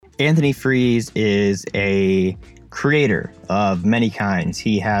Anthony Freeze is a creator of many kinds.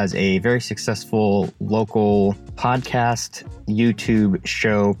 He has a very successful local podcast, YouTube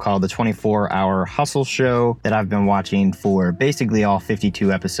show called the 24-Hour Hustle Show that I've been watching for basically all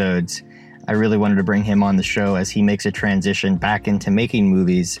 52 episodes. I really wanted to bring him on the show as he makes a transition back into making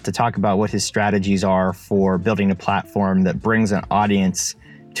movies to talk about what his strategies are for building a platform that brings an audience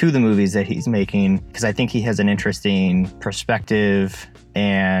to the movies that he's making, because I think he has an interesting perspective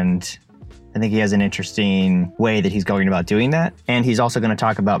and I think he has an interesting way that he's going about doing that. And he's also going to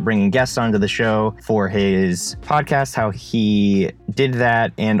talk about bringing guests onto the show for his podcast, how he did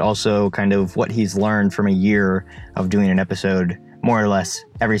that, and also kind of what he's learned from a year of doing an episode more or less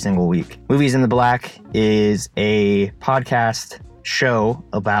every single week. Movies in the Black is a podcast show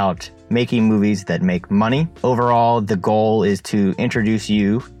about making movies that make money. Overall, the goal is to introduce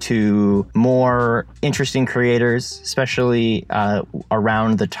you to more interesting creators, especially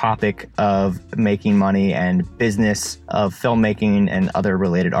around the topic of making money and business of filmmaking and other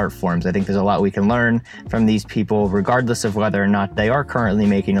related art forms. I think there's a lot we can learn from these people, regardless of whether or not they are currently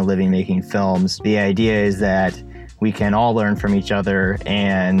making a living making films. The idea is that we can all learn from each other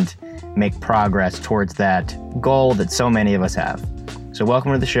and make progress towards that goal that so many of us have. So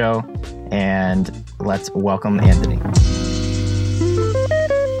welcome to the show, and let's welcome Anthony.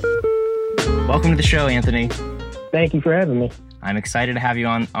 Welcome to the show, Anthony. Thank you for having me. I'm excited to have you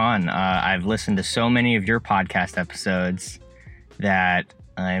on. I've listened to so many of your podcast episodes that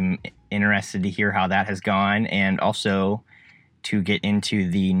I'm interested to hear how that has gone, and also to get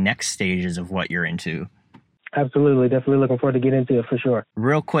into the next stages of what you're into. Absolutely. Definitely looking forward to get into it for sure.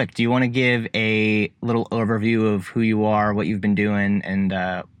 Real quick, do you want to give a little overview of who you are, what you've been doing, and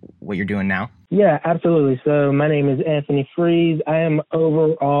what you're doing now? Yeah, absolutely. So my name is Anthony Freeze. I am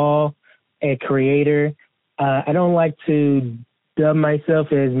overall a creator. I don't like to dub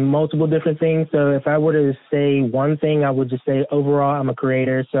myself as multiple different things. So if I were to say one thing, I would just say overall I'm a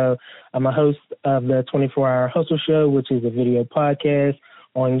creator. So I'm a host of the 24-Hour Hustle Show, which is a video podcast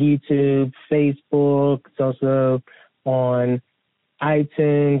on YouTube, Facebook. It's also on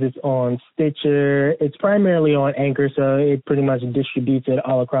iTunes. It's on Stitcher. It's primarily on Anchor, so it pretty much distributes it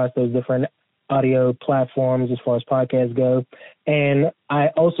all across those different audio platforms as far as podcasts go. And I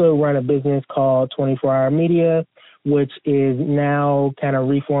also run a business called 24-Hour Media, which is now kind of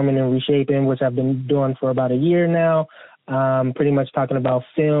reforming and reshaping, which I've been doing for about a year now. Pretty much talking about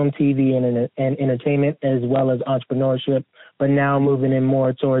film, TV, and entertainment, as well as entrepreneurship, but now moving in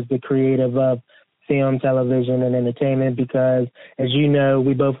more towards the creative of film, television, and entertainment, because, as you know,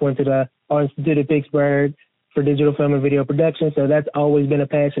 we both went to the Art Institute of Pittsburgh for digital film and video production, so that's always been a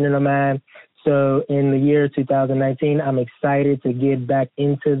passion of mine. So in the year 2019, I'm excited to get back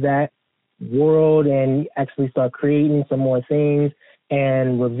into that world and actually start creating some more things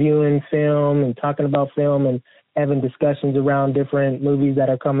and reviewing film and talking about film and having discussions around different movies that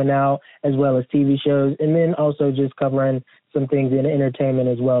are coming out, as well as TV shows, and then also just covering some things in entertainment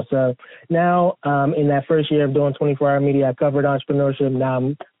as well. So now in that first year of doing 24-Hour Media, I covered entrepreneurship. Now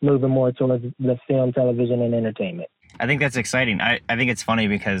I'm moving more towards the film, television, and entertainment. I think that's exciting. I think it's funny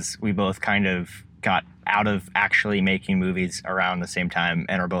because we both kind of got out of actually making movies around the same time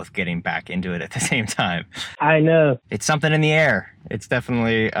and are both getting back into it at the same time. I know. It's something in the air. It's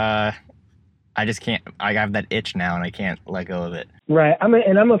definitely... I just can't, I have that itch now and I can't let go of it. Right. I'm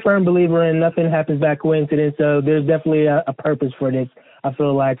a firm believer in nothing happens by coincidence. So there's definitely a purpose for this. I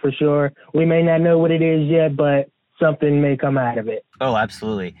feel like, for sure. We may not know what it is yet, but something may come out of it. Oh,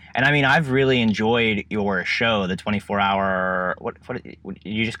 absolutely. And I mean, I've really enjoyed your show, the 24-hour, what did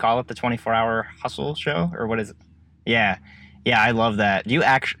you just call it? The 24-Hour Hustle Show? Or what is it? Yeah. Yeah, I love that. You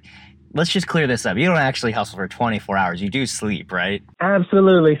actually... Let's just clear this up. You don't actually hustle for 24 hours. You do sleep, right?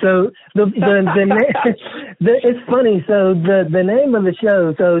 Absolutely. So it's funny. So the name of the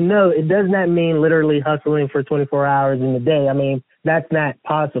show, so no, it does not mean literally hustling for 24 hours in the day. I mean, that's not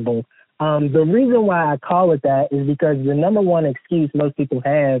possible. The reason why I call it that is because the number one excuse most people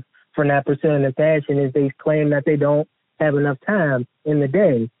have for not pursuing their passion is they claim that they don't have enough time in the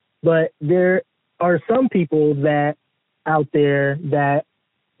day. But there are some people that out there that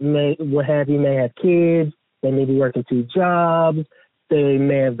may have kids, they may be working 2 jobs, they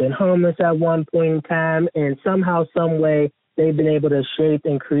may have been homeless at one point in time, and somehow, some way, they've been able to shape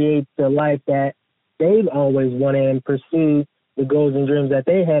and create the life that they've always wanted and pursue the goals and dreams that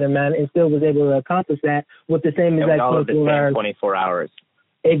they had in mind, and still was able to accomplish that with the same exact 24 hours.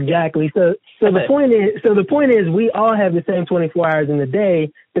 Exactly. So the point is we all have the same 24 hours in the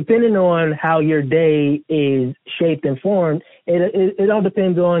day. Depending on how your day is shaped and formed, it all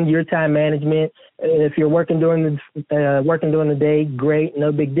depends on your time management. If you're working during the day, great,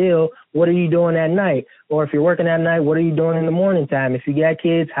 no big deal. What are you doing at night? Or if you're working at night, what are you doing in the morning time? If you got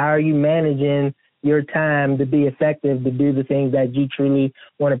kids, how are you managing your time to be effective, to do the things that you truly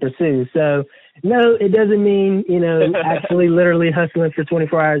want to pursue? So no, it doesn't mean, actually literally hustling for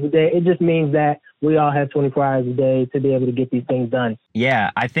 24 hours a day. It just means that we all have 24 hours a day to be able to get these things done. Yeah,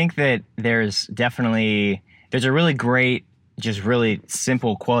 I think that there's a really great, just really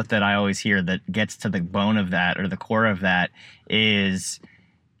simple quote that I always hear that gets to the bone of that, or the core of that, is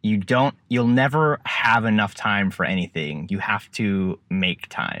you'll never have enough time for anything. You have to make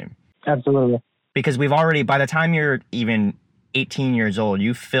time. Absolutely. Because by the time you're even 18 years old,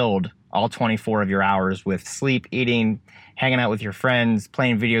 you've filled all 24 of your hours with sleep, eating, hanging out with your friends,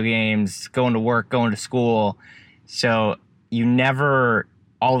 playing video games, going to work, going to school. So you never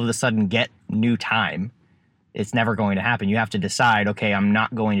all of a sudden get new time. It's never going to happen. You have to decide, okay, I'm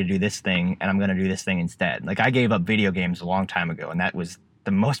not going to do this thing and I'm going to do this thing instead. Like I gave up video games a long time ago, and that was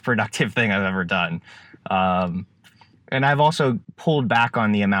the most productive thing I've ever done. And I've also pulled back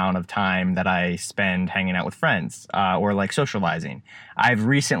on the amount of time that I spend hanging out with friends or like socializing. I've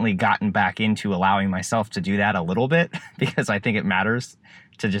recently gotten back into allowing myself to do that a little bit because I think it matters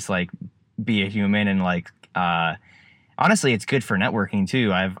to just like be a human, and like honestly, it's good for networking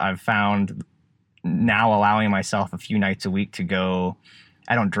too. I've found now allowing myself a few nights a week to go.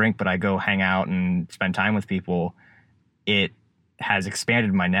 I don't drink, but I go hang out and spend time with people. It has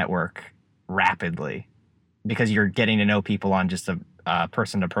expanded my network rapidly, because you're getting to know people on just a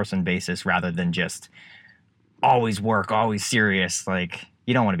person-to-person basis rather than just always work, always serious. Like,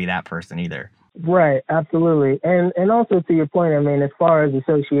 you don't want to be that person either. Right, absolutely. And also to your point, I mean, as far as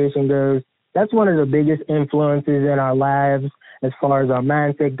association goes, that's one of the biggest influences in our lives as far as our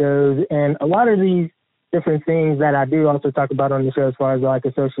mindset goes. And a lot of these different things that I do also talk about on the show as far as like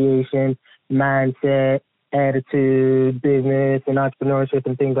association, mindset, attitude, business, and entrepreneurship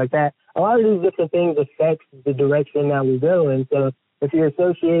and things like that. A lot of these different things affect the direction that we go in. So if you're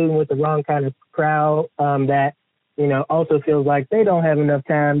associating with the wrong kind of crowd that, also feels like they don't have enough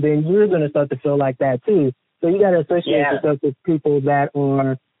time, then you're going to start to feel like that too. So you got to associate yourself with people that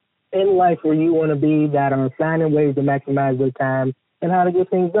are in life where you want to be, that are finding ways to maximize their time and how to get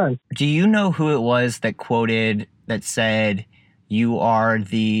things done. Do you know who it was that said, you are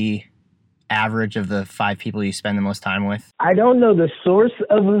the average of the 5 people you spend the most time with? I don't know the source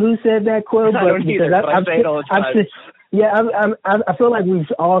of who said that quote, but I say it all the time. I feel like we've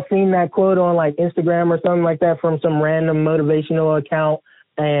all seen that quote on like Instagram or something like that from some random motivational account,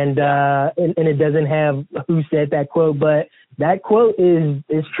 and it doesn't have who said that quote, but that quote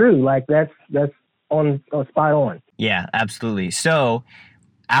is true. Like that's on spot on. Yeah, absolutely. So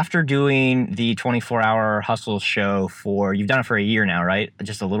after doing the 24-hour hustle show you've done it for a year now, right?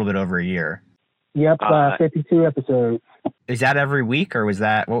 Just a little bit over a year. Yep, 52 episodes. Is that every week, or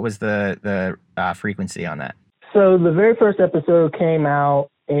what was the frequency on that? So the very first episode came out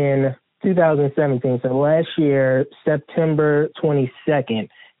in 2017. So last year, September 22nd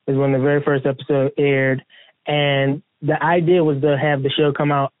is when the very first episode aired. And the idea was to have the show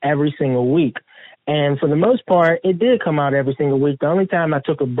come out every single week. And for the most part, it did come out every single week. The only time I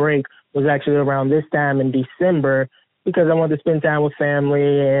took a break was actually around this time in December, because I wanted to spend time with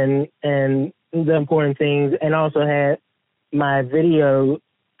family and the important things, and also had my video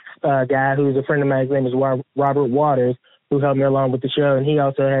guy who's a friend of mine. His name is Robert Waters, who helped me along with the show, and he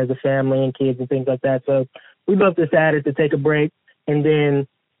also has a family and kids and things like that. So we both decided to take a break, and then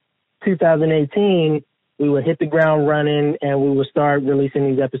 2018, we would hit the ground running, and we would start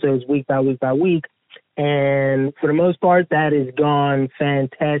releasing these episodes week by week by week. And for the most part, that has gone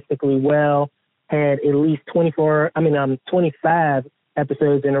fantastically well. Had at least 25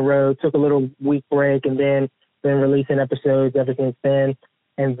 episodes in a row. Took a little week break, and then been releasing episodes ever since then.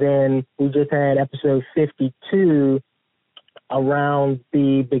 And then we just had episode 52 around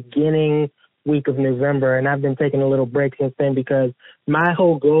the beginning week of November. And I've been taking a little break since then, because my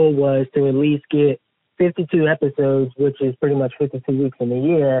whole goal was to at least get 52 episodes, which is pretty much 52 weeks in a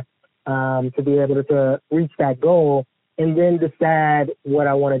year, to be able to reach that goal and then decide what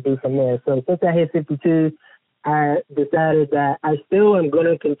I want to do from there. So since I hit 52, I decided that I still am going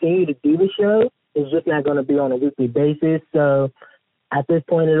to continue to do the show. It's just not going to be on a weekly basis. So at this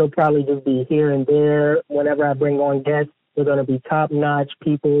point, it'll probably just be here and there. Whenever I bring on guests, they're going to be top-notch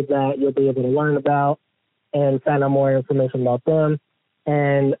people that you'll be able to learn about and find out more information about them.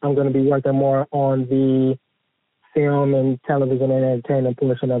 And I'm going to be working more on the film and television and entertainment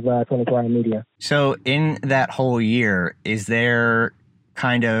portion of 24 Hour Media. So in that whole year, is there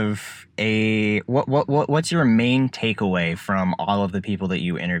kind of what's your main takeaway from all of the people that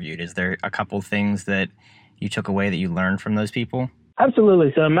you interviewed? Is there a couple things that you took away that you learned from those people?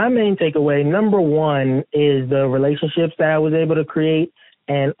 Absolutely. So my main takeaway, number one, is the relationships that I was able to create,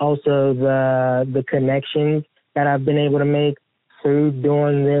 and also the connections that I've been able to make through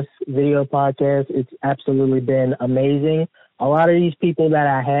doing this video podcast. It's absolutely been amazing. A lot of these people that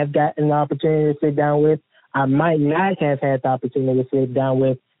I have gotten the opportunity to sit down with, I might not have had the opportunity to sit down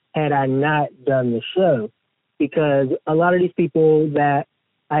with had I not done the show, because a lot of these people that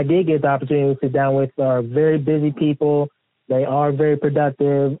I did get the opportunity to sit down with are very busy people. They are very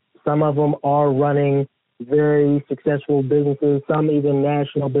productive. Some of them are running very successful businesses, some even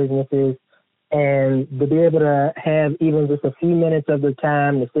national businesses. And to be able to have even just a few minutes of their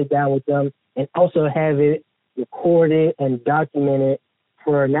time to sit down with them and also have it recorded and documented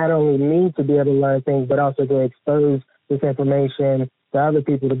for not only me to be able to learn things, but also to expose this information to other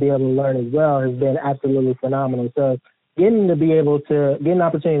people to be able to learn as well has been absolutely phenomenal. So getting an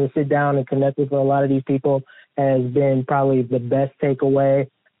opportunity to sit down and connect with a lot of these people has been probably the best takeaway,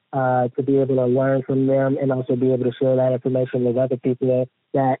 to be able to learn from them and also be able to share that information with other people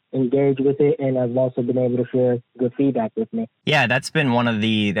that engage with it and have also been able to share good feedback with me. Yeah, that's been one of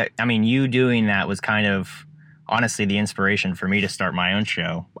you doing that was kind of honestly the inspiration for me to start my own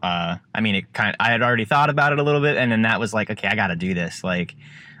show. I had already thought about it a little bit, and then that was like, okay, I got to do this.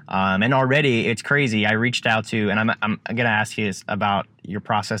 And already it's crazy. I reached out to, and I'm going to ask you about your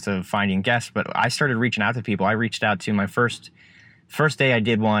process of finding guests, but I started reaching out to people. I reached out to my first day I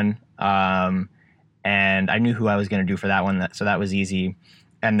did one, and I knew who I was going to do for that one. So that was easy.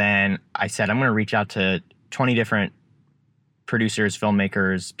 And then I said, I'm going to reach out to 20 different producers,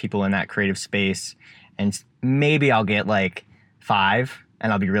 filmmakers, people in that creative space, and maybe I'll get like 5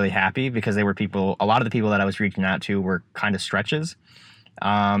 and I'll be really happy, because they were a lot of the people that I was reaching out to were kind of stretches.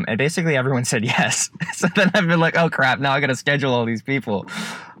 And basically everyone said yes. So then I've been like, oh crap, now I got to schedule all these people.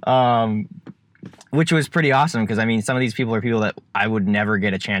 Which was pretty awesome, because some of these people are people that I would never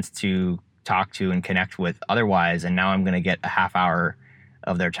get a chance to talk to and connect with otherwise. And now I'm going to get a half hour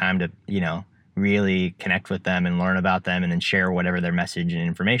of their time to, really connect with them and learn about them and then share whatever their message and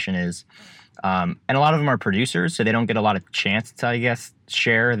information is. And a lot of them are producers, so they don't get a lot of chance to, I guess,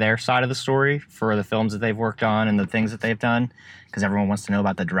 share their side of the story for the films that they've worked on and the things that they've done, because everyone wants to know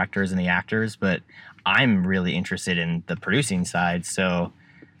about the directors and the actors. But I'm really interested in the producing side, so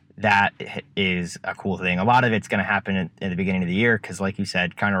that is a cool thing. A lot of it's going to happen at the beginning of the year, because like you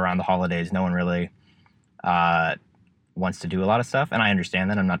said, kind of around the holidays, no one really wants to do a lot of stuff. And I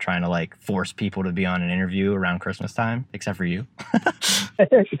understand that. I'm not trying to force people to be on an interview around Christmas time, except for you.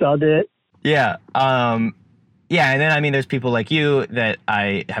 It's all good. Yeah. Yeah. And then, there's people like you that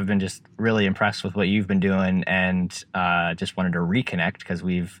I have been just really impressed with what you've been doing, and just wanted to reconnect because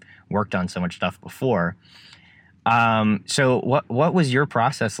we've worked on so much stuff before. So what was your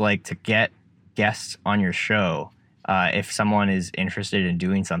process like to get guests on your show? If someone is interested in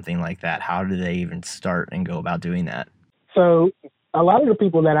doing something like that, how do they even start and go about doing that? So a lot of the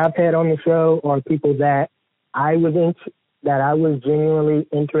people that I've had on the show are people that I was genuinely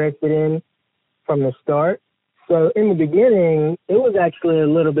interested in from the start. So in the beginning, it was actually a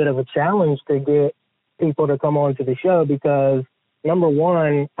little bit of a challenge to get people to come on to the show, because number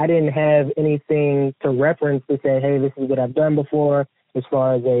one, I didn't have anything to reference to say, hey, this is what I've done before as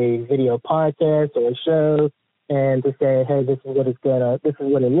far as a video podcast or a show, and to say, hey, this is what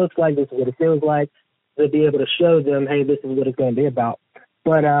it looks like, this is what it feels like, to be able to show them, hey, this is what it's going to be about.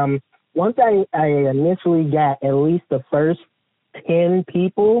 But once I initially got at least the first 10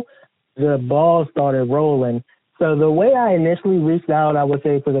 people, the ball started rolling. So the way I initially reached out, I would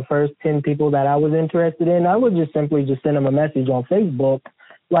say for the first 10 people that I was interested in, I would just simply send them a message on Facebook.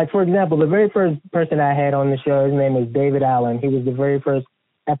 Like, for example, the very first person I had on the show, his name was David Allen. He was the very first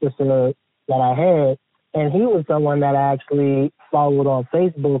episode that I had. And he was someone that I actually followed on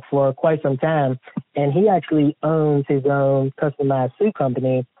Facebook for quite some time. And he actually owns his own customized suit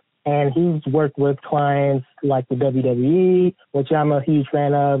company. And he's worked with clients like the WWE, which I'm a huge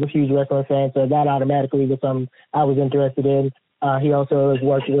fan of, a huge wrestling fan. So that automatically was something I was interested in. He also has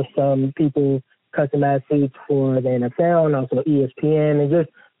worked with some people customized suits for the NFL and also ESPN, and just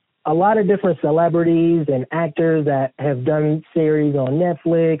a lot of different celebrities and actors that have done series on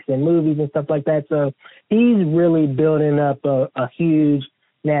Netflix and movies and stuff like that. So he's really building up a huge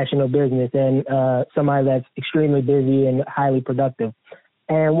national business, and somebody that's extremely busy and highly productive.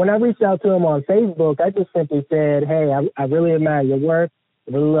 And when I reached out to him on Facebook, I just simply said, hey, I really admire your work.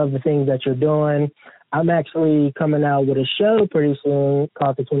 I really love the things that you're doing. I'm actually coming out with a show pretty soon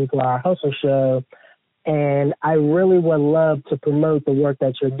called the 24-Hour Hustle Show. And I really would love to promote the work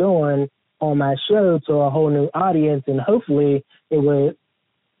that you're doing on my show to a whole new audience. And hopefully it would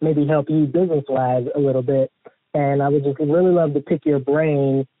maybe help you business-wise a little bit. And I would just really love to pick your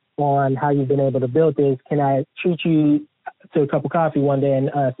brain on how you've been able to build this. Can I treat you to a cup of coffee one day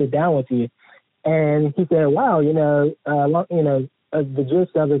and sit down with you? And he said, wow, the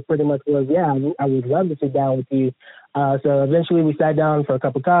gist of it pretty much was, yeah, I would love to sit down with you. So eventually we sat down for a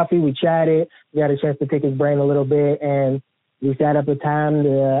cup of coffee, we chatted, we got a chance to pick his brain a little bit, and we set up a time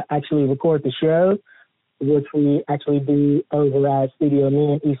to actually record the show, which we actually do over at Studio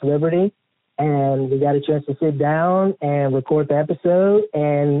Me in East Liberty. And we got a chance to sit down and record the episode,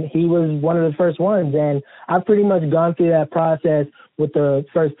 and he was one of the first ones. And I've pretty much gone through that process with the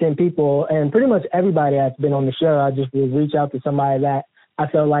first 10 people, and pretty much everybody that's been on the show, I just would reach out to somebody that I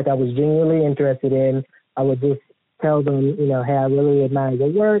felt like I was genuinely interested in. I would just tell them, hey, I really admire your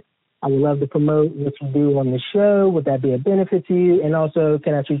work. I would love to promote what you do on the show. Would that be a benefit to you? And also,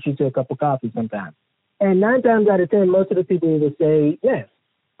 can I treat you to a cup of coffee sometime? And 9 times out of 10, most of the people would say yes.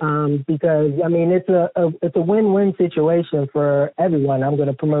 Because it's a win-win situation for everyone. I'm going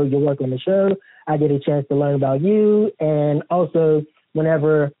to promote your work on the show. I get a chance to learn about you. And also,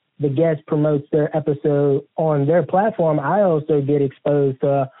 whenever the guest promotes their episode on their platform, I also get exposed to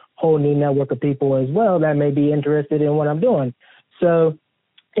a whole new network of people as well that may be interested in what I'm doing. So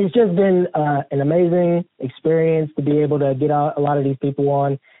it's just been an amazing experience to be able to get a lot of these people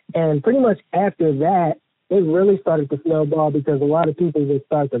on. And pretty much after that, it really started to snowball because a lot of people would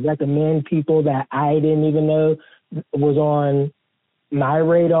start to recommend people that I didn't even know was on my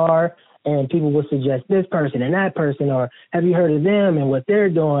radar. And people would suggest this person and that person, or have you heard of them and what they're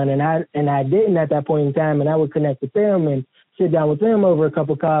doing? And I didn't at that point in time, and I would connect with them and sit down with them over a cup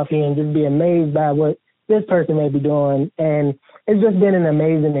of coffee and just be amazed by what this person may be doing. And it's just been an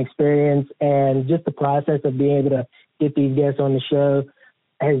amazing experience. And just the process of being able to get these guests on the show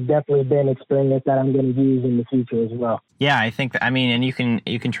has definitely been an experience that I'm going to use in the future as well. Yeah, I think, and you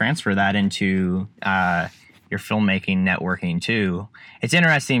can transfer that into your filmmaking networking too. It's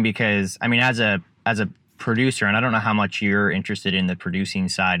interesting because, as a producer, and I don't know how much you're interested in the producing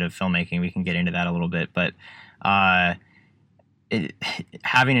side of filmmaking, we can get into that a little bit, but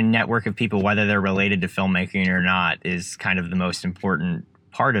having a network of people, whether they're related to filmmaking or not, is kind of the most important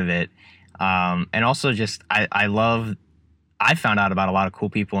part of it. And also just, I found out about a lot of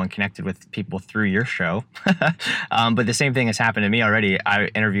cool people and connected with people through your show. But the same thing has happened to me already. I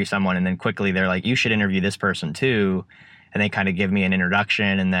interview someone and then quickly they're like, you should interview this person too. And they kind of give me an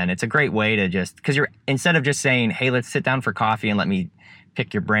introduction. And then it's a great way to just, because instead of just saying, hey, let's sit down for coffee and let me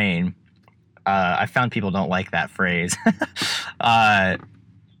pick your brain. I found people don't like that phrase. But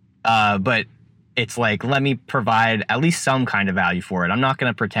it's like, let me provide at least some kind of value for it. I'm not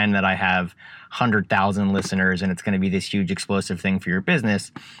going to pretend that I have 100,000 listeners and it's going to be this huge explosive thing for your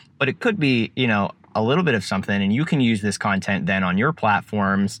business, but it could be, a little bit of something, and you can use this content then on your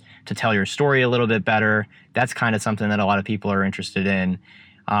platforms to tell your story a little bit better. That's kind of something that a lot of people are interested in.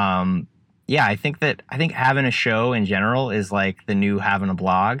 I think having a show in general is like the new having a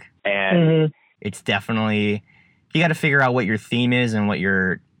blog, and it's definitely, you got to figure out what your theme is and what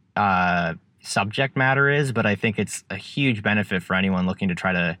your subject matter is. But I think it's a huge benefit for anyone looking to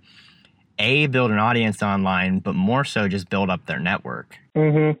try to build an audience online, but more so just build up their network.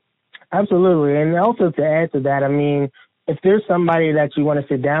 Absolutely. And also to add to that, if there's somebody that you want to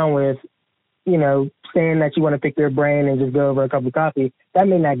sit down with, saying that you want to pick their brain and just go over a cup of coffee, that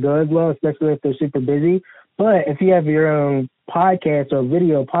may not go as well, especially if they're super busy. But if you have your own podcast or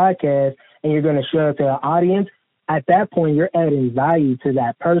video podcast and you're going to show it to an audience, at that point, you're adding value to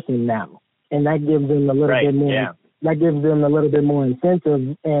that person now. And that gives them a little bit more. Yeah. That gives them a little bit more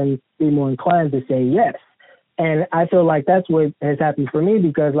incentive and be more inclined to say yes. And I feel like that's what has happened for me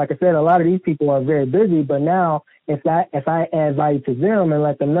because, like I said, a lot of these people are very busy. But now if I add value to them and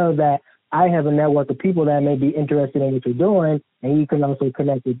let them know that I have a network of people that may be interested in what you're doing and you can also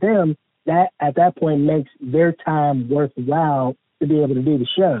connect with them, that at that point makes their time worthwhile to be able to do the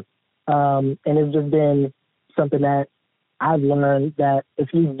show. And it's just been something that I've learned that if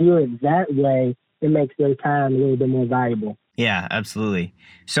you do it that way, it makes their time a little bit more valuable. Yeah, absolutely.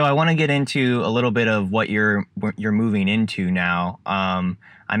 So I want to get into a little bit of what you're moving into now. I'm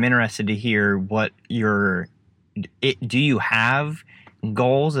interested to hear what do you have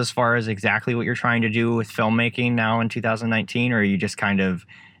goals as far as exactly what you're trying to do with filmmaking now in 2019, or are you just kind of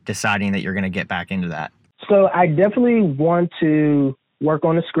deciding that you're going to get back into that? So I definitely want to work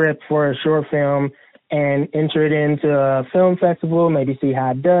on a script for a short film and enter it into a film festival, maybe see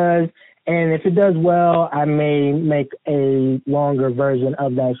how it does, And if it does well, I may make a longer version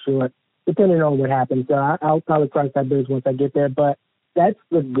of that short, depending on what happens. So I'll probably cross that bridge once I get there. But that's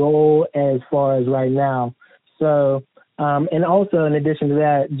the goal as far as right now. So, and also in addition to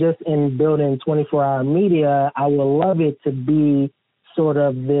that, just in building 24-hour media, I would love it to be sort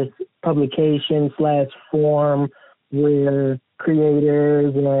of this publication / forum where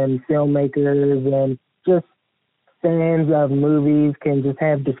creators and filmmakers and just fans of movies can just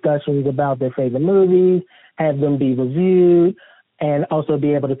have discussions about their favorite movies, have them be reviewed, and also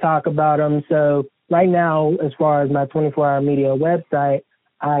be able to talk about them. So right now, as far as my 24-hour media website,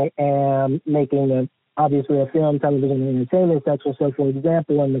 I am making obviously a film, television, and entertainment section. So for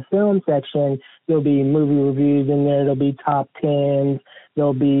example, in the film section, there'll be movie reviews in there. There'll be top 10s.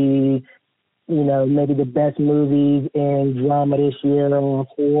 There'll be, maybe the best movies in drama this year or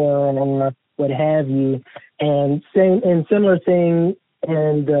horror or what have you. And similar thing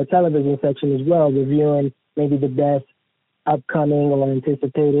in the television section as well, reviewing maybe the best upcoming or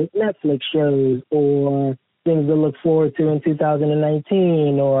anticipated Netflix shows or things to look forward to in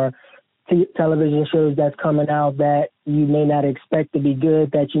 2019 or television shows that's coming out that you may not expect to be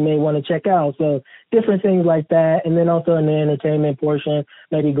good that you may want to check out. So different things like that. And then also in the entertainment portion,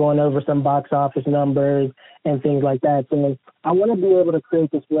 maybe going over some box office numbers and things like that. So I want to be able to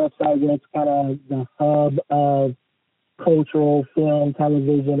create this website that's kind of the hub of cultural film,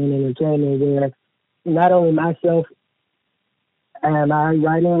 television, and entertainment where not only myself am I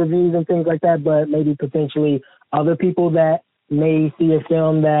writing reviews and things like that, but maybe potentially other people that may see a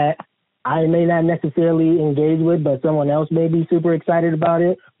film that I may not necessarily engage with, but someone else may be super excited about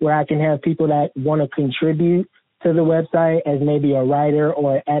it, where I can have people that want to contribute to the website as maybe a writer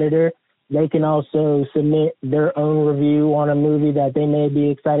or an editor. They can also submit their own review on a movie that they may be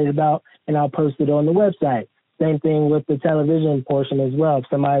excited about, and I'll post it on the website. Same thing with the television portion as well. If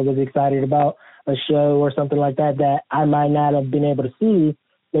somebody was excited about a show or something like that that I might not have been able to see,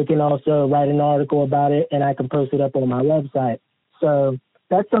 they can also write an article about it, and I can post it up on my website. So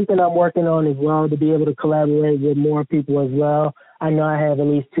that's something I'm working on as well, to be able to collaborate with more people as well. I know I have at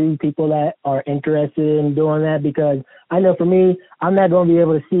least 2 people that are interested in doing that, because I know for me, I'm not going to be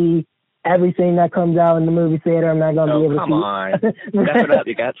able to see everything that comes out in the movie theater. I'm not going to be able to see. Come on. Step it up.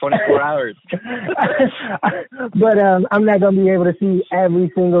 You got 24 hours. But I'm not going to be able to see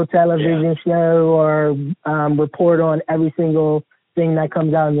every single television show or report on every single thing that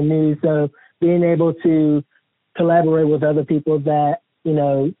comes out in the news. So being able to collaborate with other people that,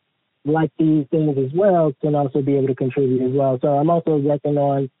 like these things as well, can also be able to contribute as well. So I'm also working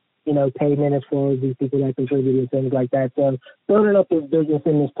on, payment as far as these people that contribute and things like that. So building up this business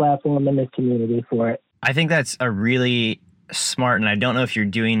in this platform and this community for it. I think that's a really smart, and I don't know if you're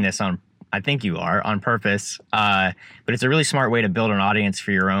doing this I think you are, on purpose, but it's a really smart way to build an audience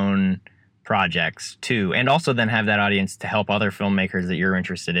for your own projects too, and also then have that audience to help other filmmakers that you're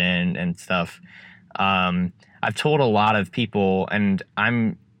interested in and stuff. I've told a lot of people, and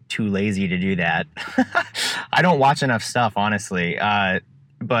I'm too lazy to do that. I don't watch enough stuff, honestly.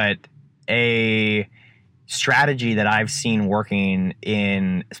 But a strategy that I've seen working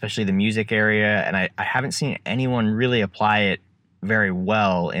in especially the music area, and I haven't seen anyone really apply it very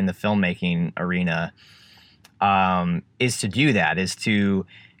well in the filmmaking arena, is to do that, is to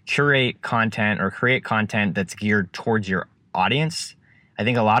curate content or create content that's geared towards your audience. I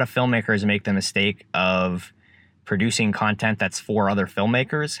think a lot of filmmakers make the mistake of producing content that's for other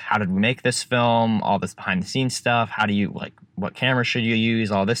filmmakers. How did we make this film? All this behind the scenes stuff. How do you, what camera should you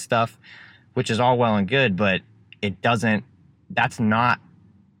use? All this stuff, which is all well and good, but that's not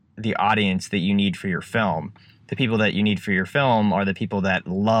the audience that you need for your film. The people that you need for your film are the people that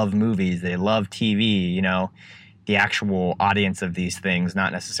love movies. They love TV, the actual audience of these things,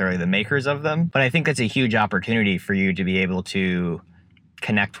 not necessarily the makers of them. But I think that's a huge opportunity for you to be able to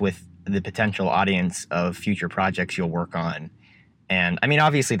connect with the potential audience of future projects you'll work on. And I mean,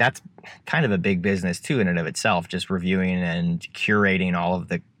 obviously that's kind of a big business too in and of itself, just reviewing and curating all of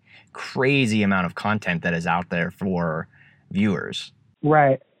the crazy amount of content that is out there for viewers.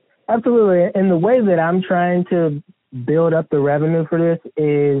 Right. Absolutely. And the way that I'm trying to build up the revenue for this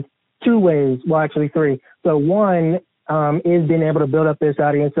is 2 ways. Well, actually 3. So one is being able to build up this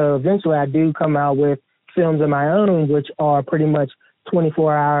audience. So eventually I do come out with films of my own, which are pretty much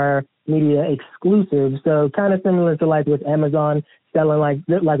 24-hour media exclusive. So kind of similar to like with Amazon selling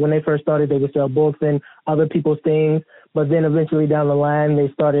like when they first started, they would sell books and other people's things, but then eventually down the line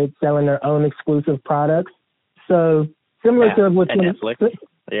they started selling their own exclusive products. So similar to what Netflix.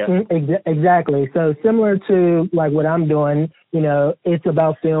 Yeah. Exactly. So similar to like what I'm doing, it's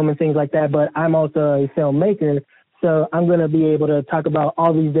about film and things like that, but I'm also a filmmaker. So I'm going to be able to talk about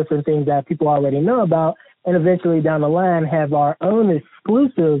all these different things that people already know about, and eventually down the line have our own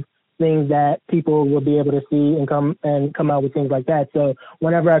exclusive things that people will be able to see and come out with things like that. So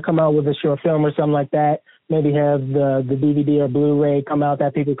whenever I come out with a short film or something like that, maybe have the DVD or Blu-ray come out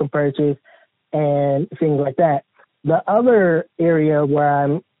that people can purchase and things like that. The other area where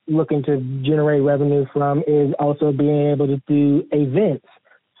I'm looking to generate revenue from is also being able to do events.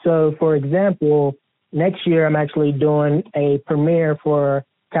 So for example, next year I'm actually doing a premiere for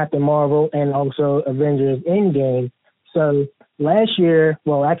Captain Marvel and also Avengers Endgame. So last year,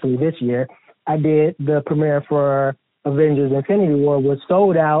 well, actually this year, I did the premiere for Avengers Infinity War, was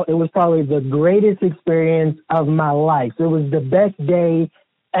sold out. It was probably the greatest experience of my life. It was the best day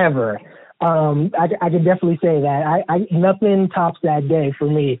ever. I could definitely say that. Nothing tops that day for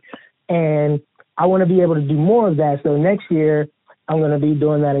me. And I want to be able to do more of that. So next year, I'm going to be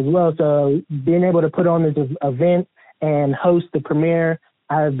doing that as well. So being able to put on this event and host the premiere,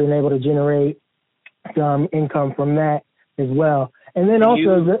 I've been able to generate some income from that as well. And then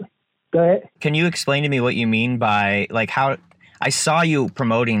go ahead. Can you explain to me what you mean by, like, how I saw you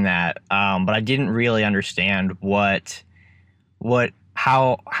promoting that, but I didn't really understand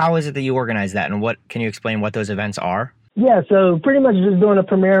how is it that you organize that, and what can you explain what those events are? Yeah, so pretty much just doing a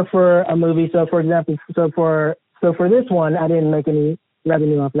premiere for a movie. So for example, for this one, I didn't make any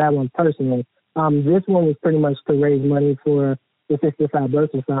revenue off that one personally. This one was pretty much to raise money for the Cystic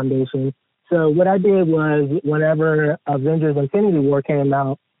Fibrosis Foundation. So what I did was, whenever Avengers Infinity War came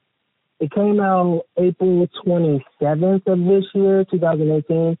out, it came out April 27th of this year,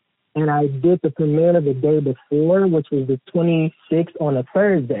 2018, and I did the premiere the day before, which was the 26th on a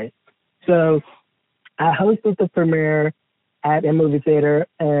Thursday. So I hosted the premiere at a movie theater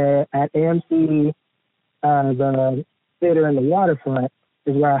at AMC, the theater in the waterfront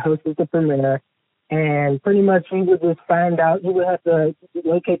is where I hosted the premiere. And pretty much you would just find out, you would have to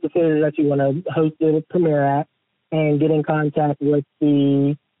locate the theater that you want to host the premiere at and get in contact with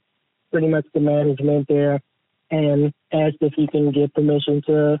pretty much the management there and ask if you can get permission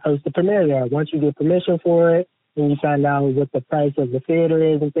to host the premiere there. Once you get permission for it, and you find out what the price of the theater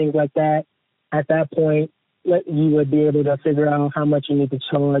is and things like that, at that point, you would be able to figure out how much you need to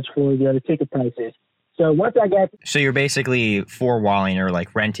charge for your ticket prices. So once I got... So you're basically four-walling or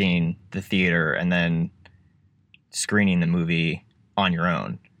like renting the theater and then screening the movie on your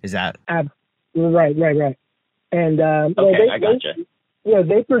own. Is that... Right. And okay, I gotcha. Yeah,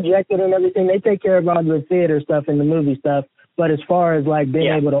 they project it and everything. They take care of all the theater stuff and the movie stuff. But as far as like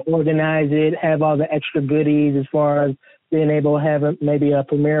being able to organize it, have all the extra goodies, as far as being able to have maybe a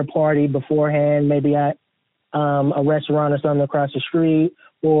premiere party beforehand, maybe at a restaurant or something across the street,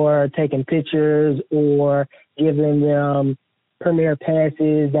 or taking pictures, or giving them premiere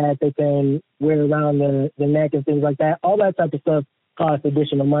passes that they can wear around the neck and things like that. All that type of stuff costs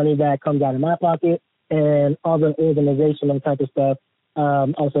additional money that comes out of my pocket, and all the organizational type of stuff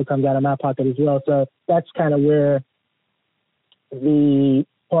also comes out of my pocket as well. So that's kind of where the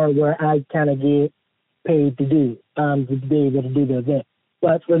part where I kind of get paid to be able to do the event.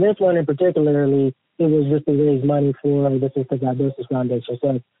 But for this one in particularly, it was just to raise money for the Cystic Fibrosis Foundation.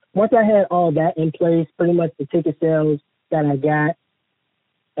 So once I had all that in place, pretty much the ticket sales that I got,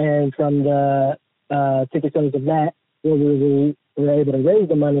 and from the ticket sales of that, we were able to raise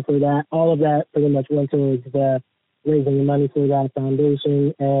the money for that. All of that pretty much went towards raising the money for that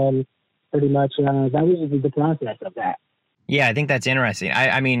foundation, and pretty much that was just the process of that. Yeah, I think that's interesting.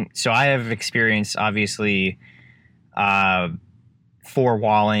 I mean, so I have experience, obviously,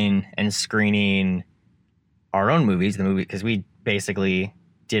 four-walling and screening our own movies, because we basically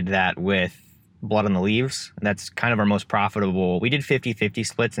did that with Blood on the Leaves. That's kind of our most profitable. We did 50-50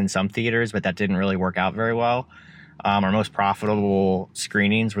 splits in some theaters, but that didn't really work out very well. Our most profitable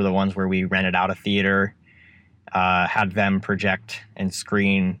screenings were the ones where we rented out a theater, had them project and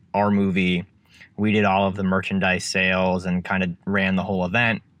screen our movie. We did all of the merchandise sales and kind of ran the whole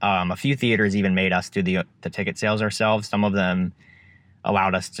event. A few theaters even made us do the ticket sales ourselves. Some of them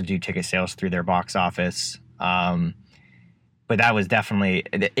allowed us to do ticket sales through their box office. But that was definitely,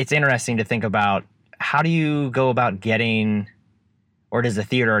 it's interesting to think about, how do you go about getting, or does the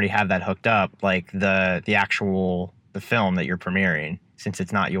theater already have that hooked up, like the film that you're premiering, since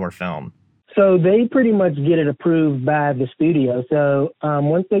it's not your film? So they pretty much get it approved by the studio. So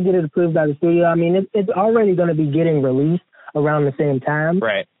once they get it approved by the studio, I mean, it's already going to be getting released around the same time.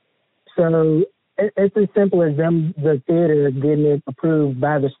 Right. So it's as simple as the theater getting it approved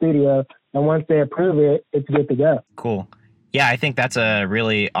by the studio. And once they approve it, it's good to go. Cool. Yeah, I think that's a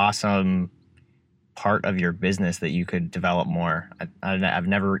really awesome part of your business that you could develop more. I've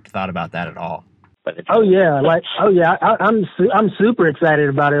never thought about that at all. Oh yeah, I'm super excited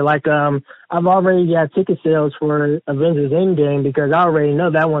about it. Like I've already got ticket sales for Avengers Endgame because I already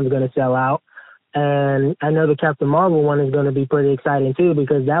know that one's going to sell out, and I know the Captain Marvel one is going to be pretty exciting too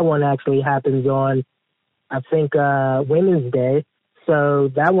because that one actually happens on, I think, Women's Day, so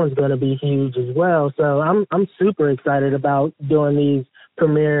that one's going to be huge as well. So I'm super excited about doing these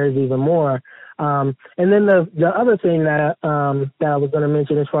premieres even more. And then the other thing that I was going to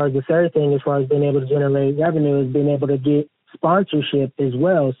mention as far as the third thing, as far as being able to generate revenue, is being able to get sponsorship as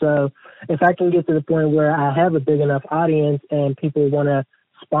well. So if I can get to the point where I have a big enough audience and people want to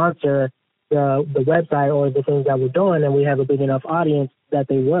sponsor the website or the things that we're doing, and we have a big enough audience that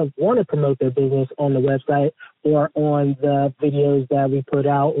they want to promote their business on the website or on the videos that we put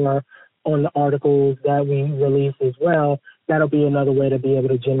out or on the articles that we release as well, that'll be another way to be able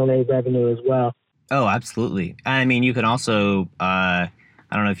to generate revenue as well. Oh, absolutely. I mean, you can also, I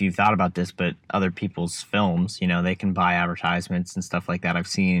don't know if you've thought about this, but other people's films, they can buy advertisements and stuff like that. I've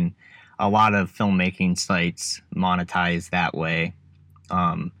seen a lot of filmmaking sites monetize that way.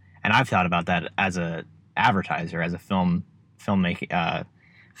 And I've thought about that as a advertiser, as a film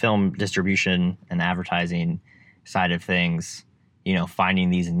distribution and advertising side of things,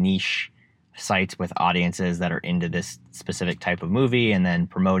 finding these niche sites with audiences that are into this specific type of movie and then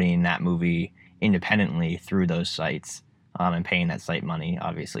promoting that movie independently through those sites, and paying that site money,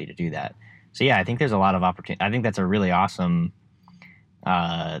 obviously, to do that. So yeah, I think there's a lot of opportunity. I think that's a really awesome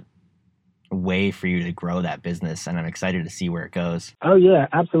way for you to grow that business, and I'm excited to see where it goes. Oh yeah,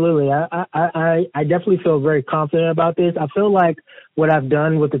 absolutely. I definitely feel very confident about this. I feel like what I've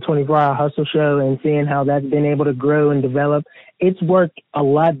done with the 24-Hour Hustle Show and seeing how that's been able to grow and develop, it's worked a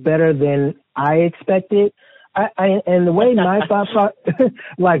lot better than I expected. And the way my thoughts are,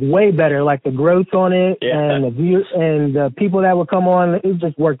 like way better, like the growth on it and the view and the people that would come on, it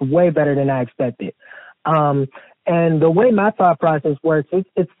just worked way better than I expected. And the way my thought process works,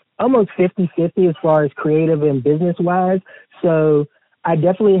 it's almost 50-50 as far as creative and business wise. So I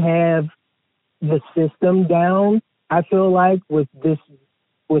definitely have the system down. I feel like with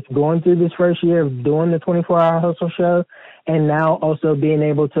going through this first year of doing the 24-Hour Hustle Show, and now also being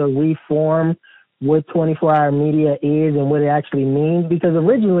able to reform what 24-hour media is and what it actually means. Because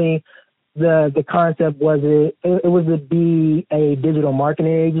originally the concept was it was to be a digital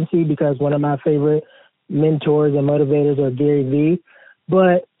marketing agency because one of my favorite mentors and motivators are Gary Vee.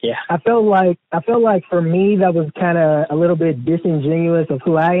 But I felt like for me that was kind of a little bit disingenuous of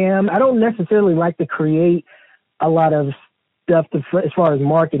who I am. I don't necessarily like to create a lot of stuff as far as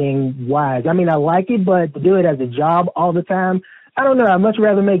marketing wise. I mean, I like it, but to do it as a job all the time, I don't know. I'd much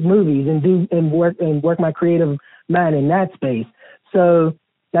rather make movies and work my creative mind in that space. So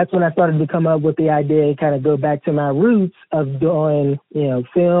that's when I started to come up with the idea and kind of go back to my roots of doing,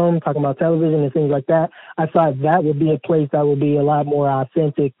 film, talking about television and things like that. I thought that would be a place that would be a lot more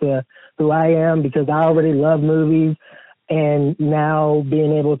authentic to who I am because I already love movies. And now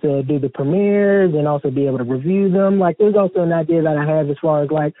being able to do the premieres and also be able to review them, like there's also an idea that I have as far as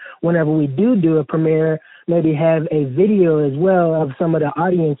like whenever we do a premiere, maybe have a video as well of some of the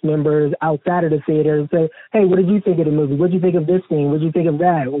audience members outside of the theater and say, hey, what did you think of the movie? What did you think of this scene? What did you think of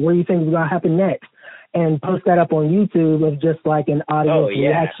that? What do you think is going to happen next? And post that up on YouTube of just like an audience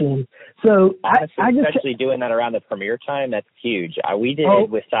reaction. So honestly, I just especially doing that around the premiere time, that's huge. We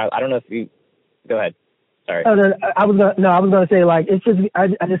did with I don't know if you go ahead. Sorry. Oh, no, I was going to say like it's just I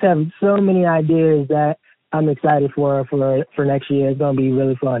just have so many ideas that I'm excited for next year. It's going to be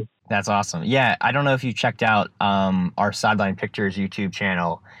really fun. That's awesome. Yeah, I don't know if you checked out our Sideline Pictures YouTube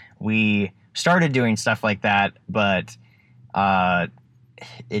channel. We started doing stuff like that, but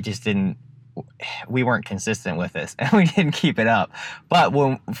it just didn't. We weren't consistent with this, and we didn't keep it up. But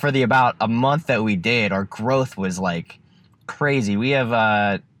for the about a month that we did, our growth was like crazy. We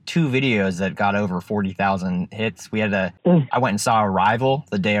have 2 videos that got over 40,000 hits. I went and saw Arrival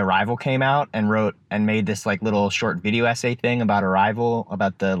the day Arrival came out and made this like little short video essay thing about Arrival,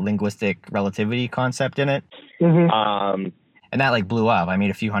 about the linguistic relativity concept in it. Mm-hmm. And that like blew up. I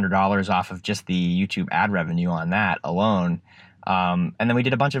made a few $100s off of just the YouTube ad revenue on that alone. And then we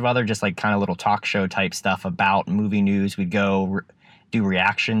did a bunch of other just like kind of little talk show type stuff about movie news. We'd go do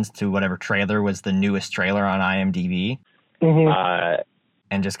reactions to whatever trailer was the newest trailer on IMDb. Mm-hmm.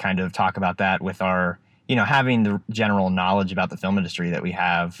 And just kind of talk about that with our, having the general knowledge about the film industry that we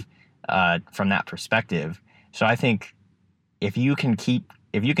have from that perspective. So I think if you can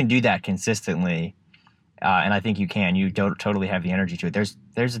do that consistently, and I think you can, you totally have the energy to it.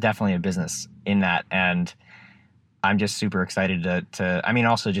 There's definitely a business in that, and I'm just super excited to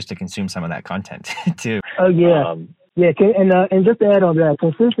also just to consume some of that content too. Oh yeah. Yeah, and just to add on that,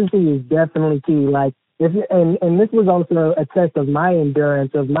 consistency is definitely key. Like, and this was also a test of my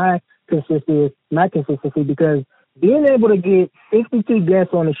endurance, of my consistency, because being able to get 62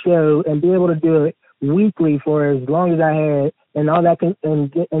 guests on the show and be able to do it weekly for as long as I had, and all that,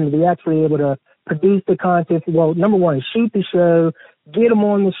 and be actually able to produce the content. Well, number one, shoot the show, get them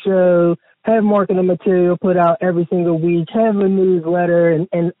on the show, have marketing material put out every single week, have a newsletter, and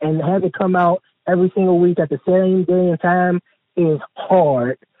have it come out every single week at the same day and time is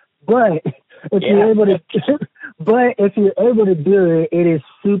hard. But if you're able to, do it, it is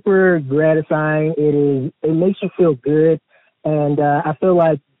super gratifying. It makes you feel good, and I feel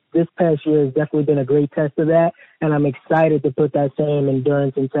like this past year has definitely been a great test of that, and I'm excited to put that same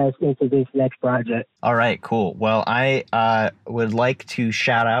endurance and test into this next project. All right, cool. Well, I would like to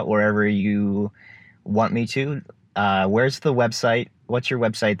shout out wherever you want me to. Where's the website? What's your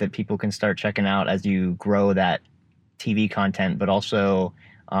website that people can start checking out as you grow that TV content, but also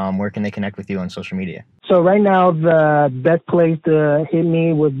where can they connect with you on social media? So right now, the best place to hit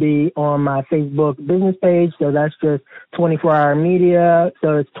me would be on my Facebook business page. So that's just 24 Hour Media.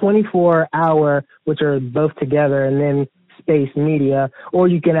 So it's 24 Hour, which are both together, and then space media. Or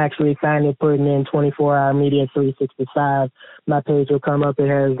you can actually find it putting in 24 Hour Media 365. My page will come up. It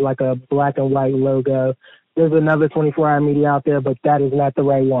has like a black and white logo. There's another 24 Hour Media out there, but that is not the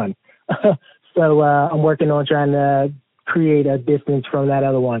right one. So I'm working on trying to create a distance from that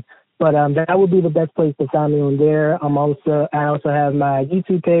other one. But that would be the best place to find me on there. I also have my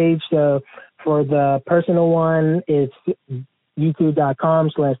YouTube page. So for the personal one, it's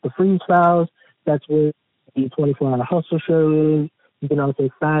youtube.com/thefreezefiles. That's where the 24 Hour Hustle show is. You can also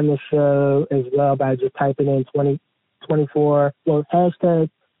find the show as well by just typing in hashtag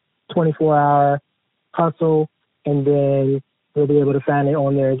 24 Hour Hustle, and then you'll be able to find it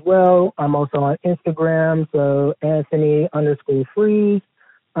on there as well. I'm also on Instagram, so Anthony_Freeze.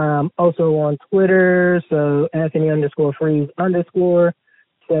 Also on Twitter, so Anthony_Freeze_.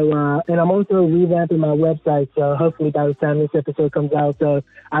 So, and I'm also revamping my website, so hopefully by the time this episode comes out, so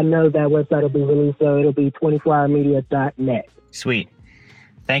I know that website will be released, so it'll be 24hourmedia.net. Sweet.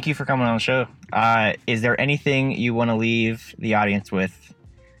 Thank you for coming on the show. Is there anything you want to leave the audience with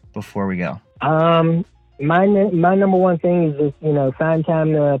before we go? My number one thing is just, find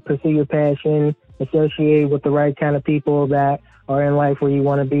time to pursue your passion, associate with the right kind of people that are in life where you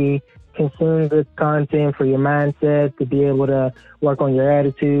want to be, consume good content for your mindset, to be able to work on your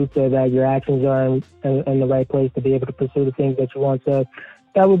attitude so that your actions are in the right place to be able to pursue the things that you want. So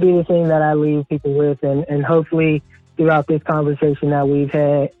that would be the thing that I leave people with, and hopefully throughout this conversation that we've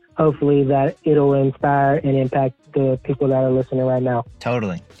had, hopefully that it'll inspire and impact the people that are listening right now.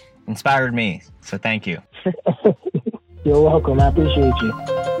 Totally. Inspired me, so thank you. You're welcome. I appreciate you.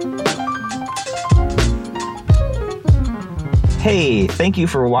 Hey, thank you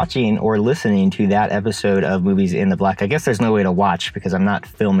for watching or listening to that episode of Movies in the Black. I guess there's no way to watch because I'm not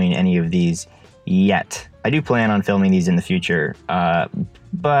filming any of these yet. I do plan on filming these in the future,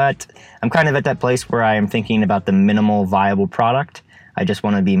 but I'm kind of at that place where I am thinking about the minimal viable product. I just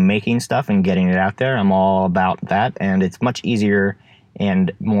want to be making stuff and getting it out there. I'm all about that, and it's much easier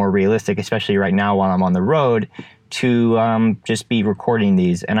and more realistic, especially right now while I'm on the road, to just be recording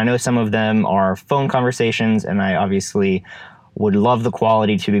these. And I know some of them are phone conversations, and I obviously would love the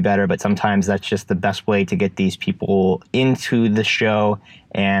quality to be better, but sometimes that's just the best way to get these people into the show,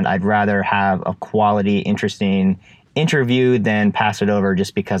 and I'd rather have a quality, interesting interview than pass it over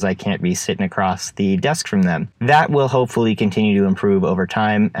just because I can't be sitting across the desk from them. That will hopefully continue to improve over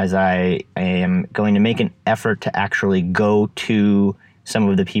time as I am going to make an effort to actually go to some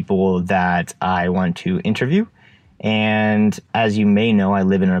of the people that I want to interview. And as you may know, I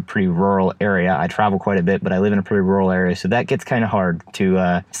live in a pretty rural area. I travel quite a bit, but I live in a pretty rural area, so that gets kind of hard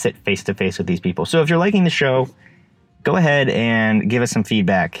to sit face-to-face with these people. So if you're liking the show, go ahead and give us some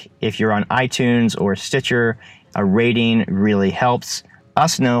feedback. If you're on iTunes or Stitcher, a rating really helps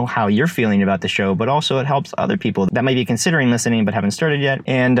us know how you're feeling about the show, but also it helps other people that might be considering listening but haven't started yet.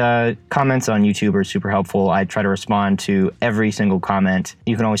 And comments on YouTube are super helpful. I try to respond to every single comment.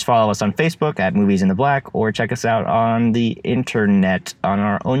 You can always follow us on Facebook at Movies in the Black, or check us out on the internet on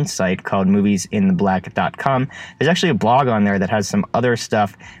our own site called moviesintheblack.com. There's actually a blog on there that has some other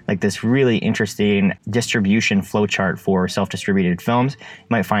stuff, like this really interesting distribution flowchart for self-distributed films. You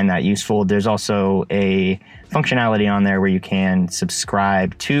might find that useful. There's also a functionality on there where you can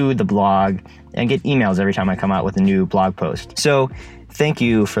subscribe to the blog and get emails every time I come out with a new blog post. So thank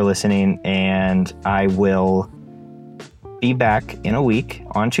you for listening, and I will be back in a week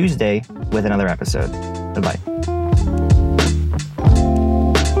on Tuesday with another episode. Goodbye.